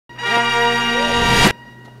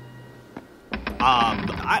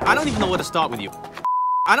I don't even know where to start with you.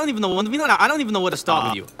 I don't even know where to start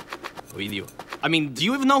with you. With you. I mean, do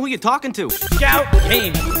you even know who you're talking to? Scout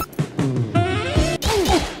game.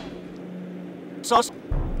 So,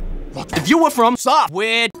 if you were from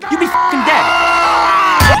where you'd be fucking dead.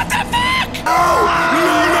 What the fuck? No!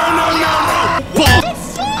 What the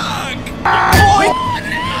fuck?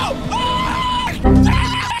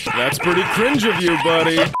 That's pretty cringe of you,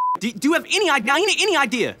 buddy. Do you have any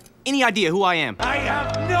idea? Any idea who I am? I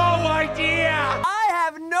have no idea. I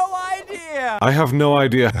have no idea. I have no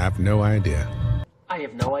idea. I have no idea. I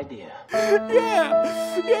have no idea.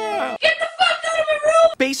 Yeah. Get the fuck out of my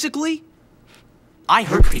room! Basically, I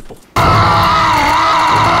hurt people.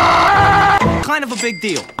 Kind of a big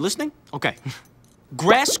deal. Listening? Okay.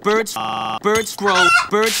 Grass, birds grow,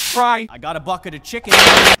 birds fry. I got a bucket of chicken.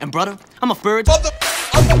 And brother, I'm a bird.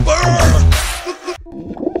 I'm a bird!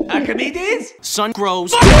 Archimedes? Sun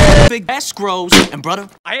grows, big ass grows, and brother,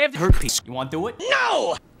 I have hurt people. You want to do it?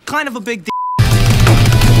 No! Kind of a big deal.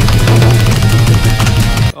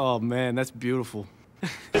 Oh man, that's beautiful.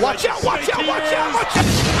 Watch out! Watch out! Watch out! Watch out!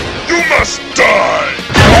 You must die!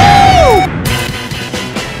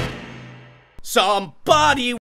 Somebody